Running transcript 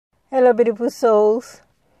Hello, beautiful souls.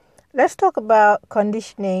 Let's talk about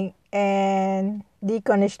conditioning and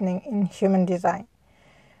deconditioning in human design.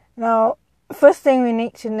 Now, first thing we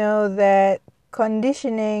need to know that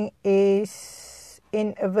conditioning is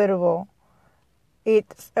inevitable.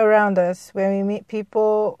 It's around us. When we meet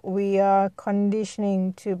people, we are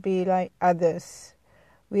conditioning to be like others.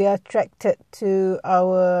 We are attracted to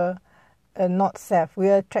our not self. We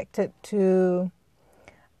are attracted to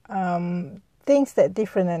things that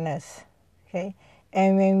different than us. Okay,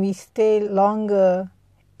 and when we stay longer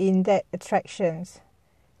in that attractions,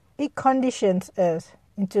 it conditions us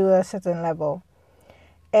into a certain level.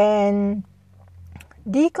 And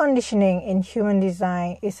deconditioning in human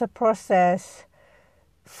design is a process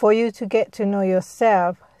for you to get to know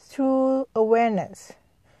yourself through awareness.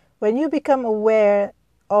 When you become aware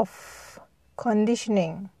of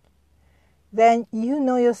conditioning, then you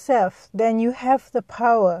know yourself. Then you have the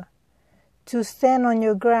power to stand on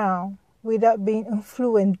your ground without being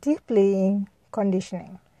influenced deeply in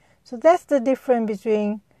conditioning. So that's the difference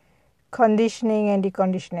between conditioning and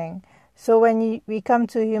deconditioning. So when we come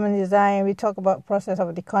to human design, we talk about process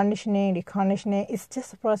of deconditioning. Deconditioning is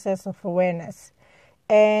just a process of awareness.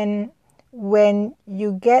 And when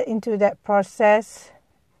you get into that process,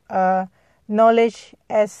 knowledge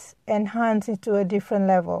is enhanced into a different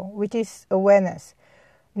level, which is awareness.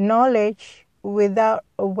 Knowledge without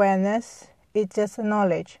awareness, it's just a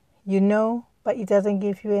knowledge. You know, but it doesn't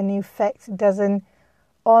give you any effects. It doesn't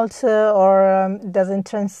alter or doesn't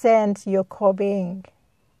transcend your core being.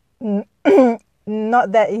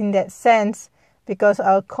 Not that in that sense, because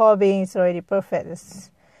our core being is already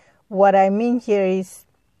perfect. What I mean here is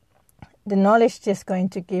the knowledge is just going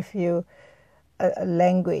to give you a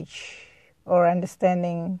language or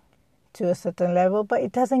understanding to a certain level, but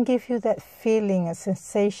it doesn't give you that feeling, a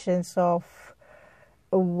sensations of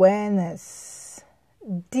awareness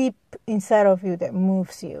deep inside of you that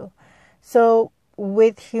moves you. So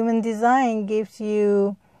with human design gives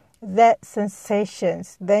you that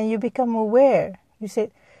sensations, then you become aware. You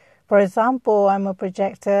said, for example, I'm a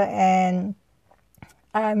projector and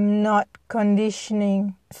I'm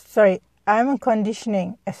conditioning. I've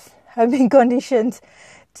been conditioned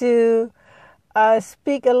to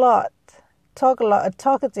speak a lot, talk a lot,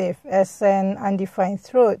 talkative as an undefined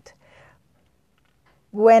truth.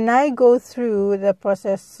 When I go through the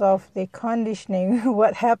process of the conditioning,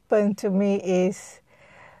 what happened to me is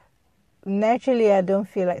naturally I don't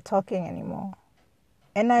feel like talking anymore.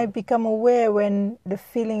 And I become aware when the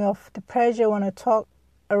feeling of the pressure when I talk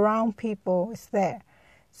around people is there.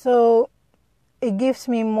 So it gives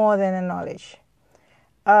me more than a knowledge.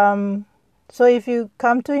 So if you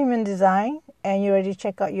come to human design and you already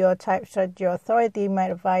check out your type, strategy, or authority, my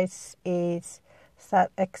advice is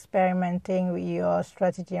start experimenting with your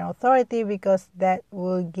strategy and authority, because that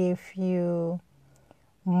will give you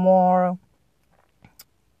more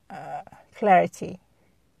clarity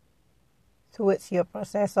towards your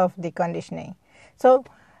process of deconditioning. So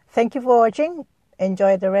thank you for watching.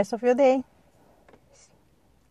 Enjoy the rest of your day.